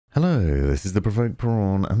Hello, this is the Provoked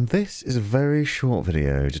Prawn, and this is a very short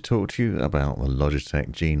video to talk to you about the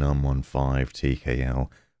Logitech G915 TKL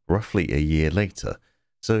roughly a year later.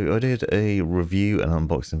 So I did a review and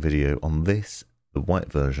unboxing video on this, the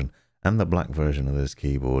white version, and the black version of this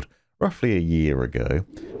keyboard roughly a year ago.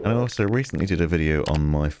 And I also recently did a video on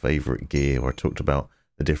my favourite gear where I talked about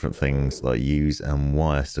the different things that I use and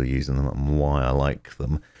why I still use them and why I like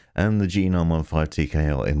them. And the G915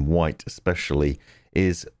 TKL in white especially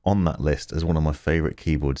is on that list as one of my favourite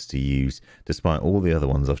keyboards to use. Despite all the other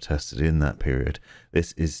ones I've tested in that period,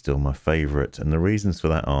 this is still my favourite, and the reasons for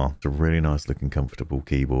that are it's a really nice looking comfortable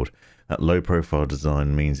keyboard. That low profile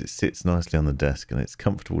design means it sits nicely on the desk and it's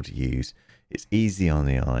comfortable to use. It's easy on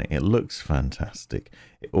the eye, it looks fantastic,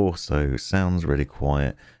 it also sounds really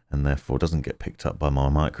quiet and therefore doesn't get picked up by my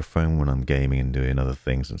microphone when I'm gaming and doing other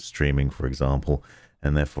things and streaming, for example.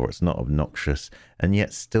 And therefore it's not obnoxious and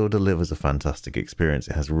yet still delivers a fantastic experience.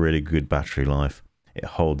 It has really good battery life. It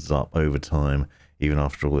holds up over time. Even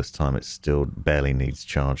after all this time, it still barely needs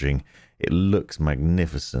charging. It looks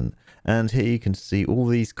magnificent. And here you can see all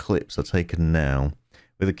these clips are taken now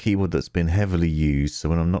with a keyboard that's been heavily used. So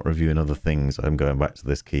when I'm not reviewing other things, I'm going back to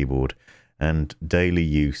this keyboard and daily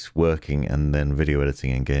use, working and then video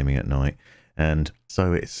editing and gaming at night. And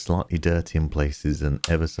so it's slightly dirty in places and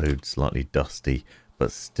ever so slightly dusty,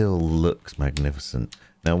 but still looks magnificent.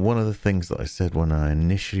 Now, one of the things that I said when I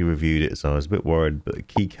initially reviewed it is I was a bit worried that the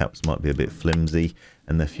keycaps might be a bit flimsy,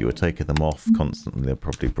 and if you were taking them off constantly, they'll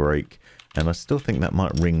probably break. And I still think that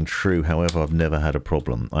might ring true. However, I've never had a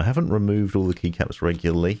problem. I haven't removed all the keycaps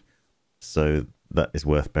regularly, so that is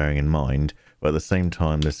worth bearing in mind. But at the same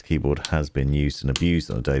time, this keyboard has been used and abused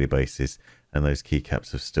on a daily basis, and those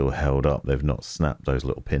keycaps have still held up. They've not snapped those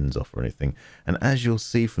little pins off or anything. And as you'll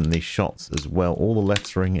see from these shots as well, all the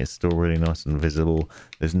lettering is still really nice and visible.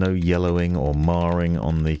 There's no yellowing or marring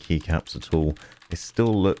on the keycaps at all. It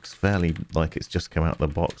still looks fairly like it's just come out of the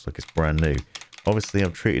box, like it's brand new. Obviously,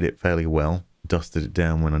 I've treated it fairly well, dusted it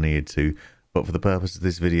down when I needed to, but for the purpose of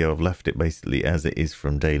this video, I've left it basically as it is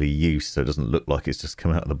from daily use, so it doesn't look like it's just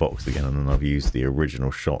come out of the box again, and then I've used the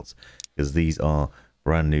original shots, because these are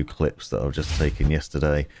brand new clips that I've just taken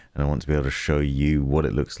yesterday, and I want to be able to show you what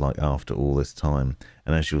it looks like after all this time.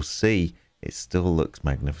 And as you'll see, it still looks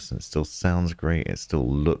magnificent, it still sounds great, it still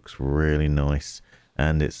looks really nice,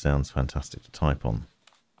 and it sounds fantastic to type on.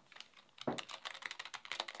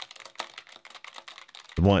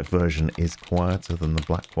 The white version is quieter than the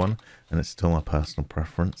black one, and it's still my personal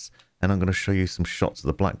preference. And I'm going to show you some shots of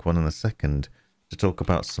the black one in a second to talk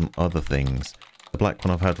about some other things. The black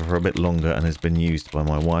one I've had for a bit longer and has been used by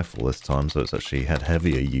my wife all this time, so it's actually had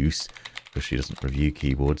heavier use because she doesn't review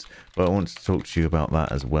keyboards. But I want to talk to you about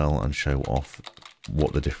that as well and show off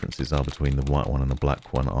what the differences are between the white one and the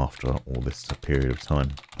black one after all this period of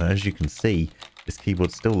time. As you can see, this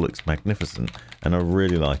keyboard still looks magnificent and I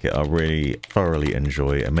really like it. I really thoroughly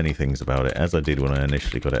enjoy many things about it, as I did when I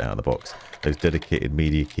initially got it out of the box. Those dedicated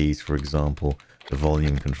media keys, for example, the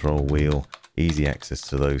volume control wheel, easy access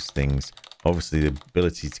to those things. Obviously the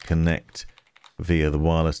ability to connect via the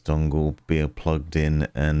wireless dongle, be plugged in,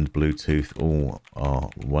 and Bluetooth all are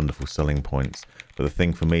wonderful selling points. But the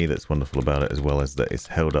thing for me that's wonderful about it as well is that it's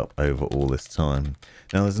held up over all this time.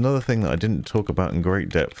 Now there's another thing that I didn't talk about in great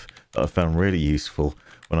depth that I found really useful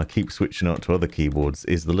when I keep switching out to other keyboards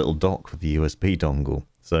is the little dock with the USB dongle.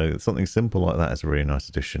 So something simple like that is a really nice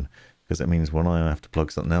addition, because it means when I have to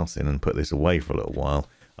plug something else in and put this away for a little while,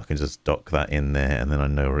 I can just dock that in there and then I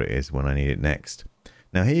know where it is when I need it next.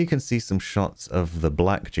 Now here you can see some shots of the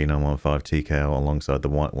black G915 TKL alongside the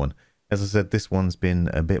white one. As I said, this one's been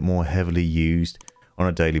a bit more heavily used on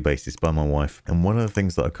a daily basis by my wife. And one of the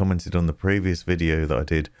things that I commented on the previous video that I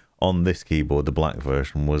did on this keyboard, the black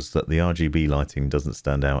version, was that the RGB lighting doesn't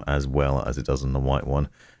stand out as well as it does on the white one.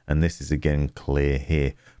 And this is again clear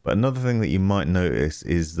here. But another thing that you might notice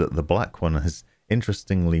is that the black one has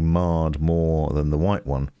interestingly marred more than the white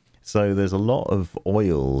one. So there's a lot of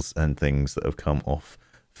oils and things that have come off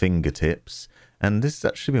fingertips, and this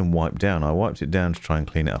has actually been wiped down. I wiped it down to try and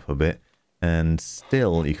clean it up a bit, and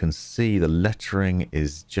still you can see the lettering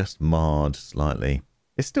is just marred slightly.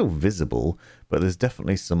 It's still visible, but there's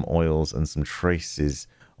definitely some oils and some traces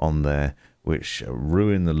on there which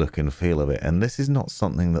ruin the look and feel of it, and this is not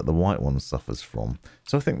something that the white one suffers from.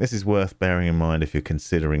 So I think this is worth bearing in mind if you're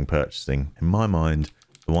considering purchasing. In my mind,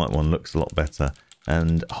 the white one looks a lot better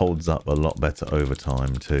and holds up a lot better over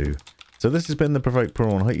time too. So this has been the Provoked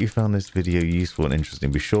Prawn. I hope you found this video useful and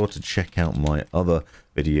interesting. Be sure to check out my other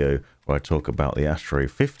video where I talk about the Astro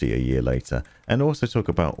 50 a year later, and also talk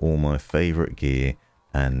about all my favourite gear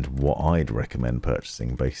and what I'd recommend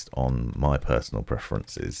purchasing based on my personal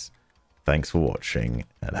preferences. Thanks for watching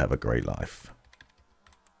and have a great life.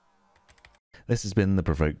 This has been the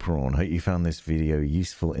Provoked Prawn. Hope you found this video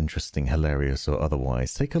useful, interesting, hilarious, or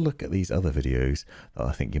otherwise. Take a look at these other videos that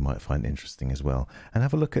I think you might find interesting as well. And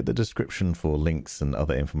have a look at the description for links and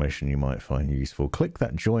other information you might find useful. Click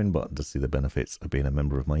that join button to see the benefits of being a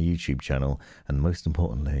member of my YouTube channel. And most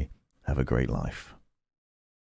importantly, have a great life.